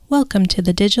Welcome to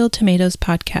the Digital Tomatoes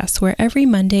podcast, where every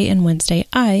Monday and Wednesday,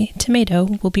 I,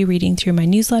 Tomato, will be reading through my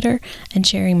newsletter and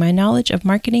sharing my knowledge of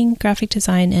marketing, graphic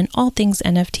design, and all things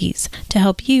NFTs to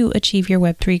help you achieve your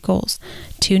Web3 goals.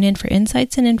 Tune in for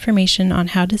insights and information on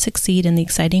how to succeed in the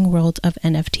exciting world of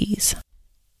NFTs.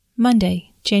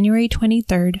 Monday, January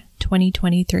 23rd,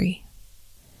 2023.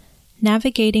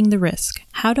 Navigating the risk.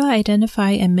 How to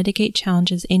identify and mitigate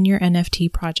challenges in your NFT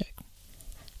project.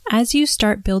 As you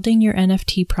start building your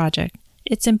NFT project,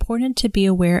 it's important to be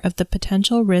aware of the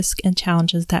potential risk and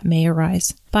challenges that may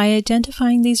arise. By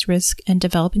identifying these risks and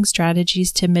developing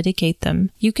strategies to mitigate them,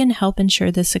 you can help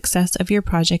ensure the success of your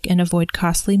project and avoid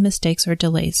costly mistakes or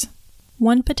delays.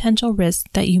 One potential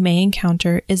risk that you may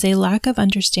encounter is a lack of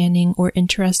understanding or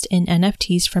interest in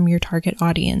NFTs from your target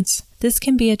audience. This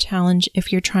can be a challenge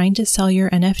if you're trying to sell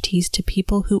your NFTs to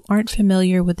people who aren't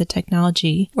familiar with the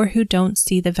technology or who don't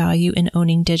see the value in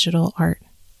owning digital art.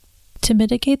 To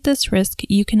mitigate this risk,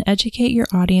 you can educate your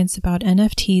audience about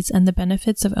NFTs and the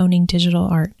benefits of owning digital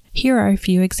art. Here are a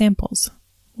few examples.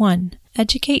 1.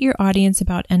 Educate your audience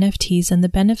about NFTs and the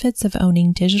benefits of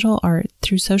owning digital art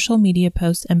through social media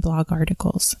posts and blog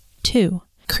articles. 2.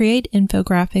 Create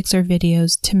infographics or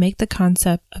videos to make the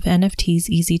concept of NFTs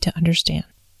easy to understand.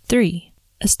 3.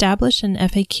 Establish an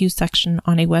FAQ section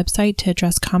on a website to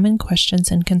address common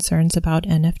questions and concerns about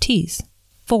NFTs.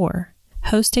 4.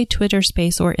 Host a Twitter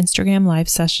Space or Instagram Live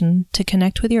session to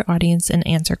connect with your audience and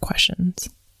answer questions.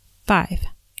 5.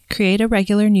 Create a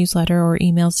regular newsletter or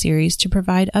email series to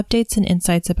provide updates and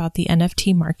insights about the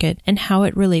NFT market and how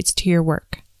it relates to your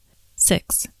work.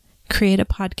 6. Create a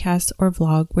podcast or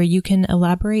vlog where you can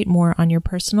elaborate more on your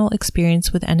personal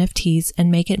experience with NFTs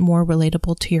and make it more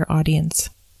relatable to your audience.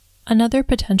 Another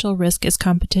potential risk is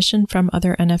competition from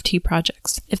other NFT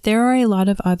projects. If there are a lot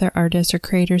of other artists or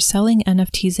creators selling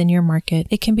NFTs in your market,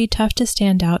 it can be tough to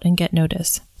stand out and get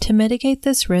noticed. To mitigate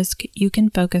this risk, you can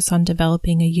focus on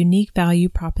developing a unique value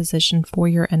proposition for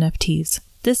your NFTs.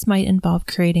 This might involve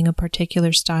creating a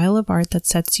particular style of art that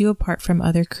sets you apart from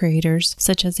other creators,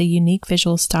 such as a unique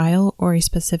visual style or a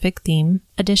specific theme.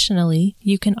 Additionally,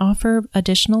 you can offer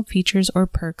additional features or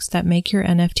perks that make your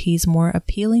NFTs more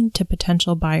appealing to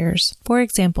potential buyers. For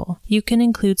example, you can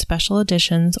include special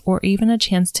editions or even a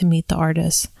chance to meet the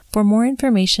artist. For more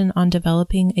information on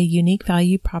developing a unique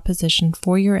value proposition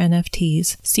for your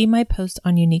NFTs, see my post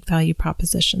on unique value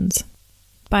propositions.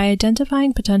 By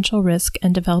identifying potential risk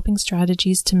and developing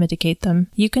strategies to mitigate them,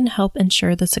 you can help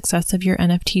ensure the success of your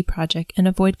NFT project and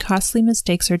avoid costly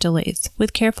mistakes or delays.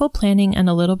 With careful planning and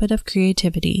a little bit of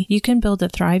creativity, you can build a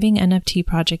thriving NFT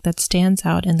project that stands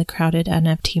out in the crowded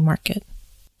NFT market.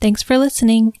 Thanks for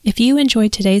listening. If you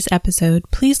enjoyed today's episode,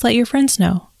 please let your friends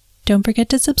know. Don't forget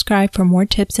to subscribe for more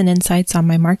tips and insights on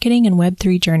my marketing and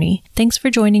Web3 journey. Thanks for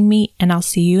joining me, and I'll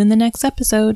see you in the next episode.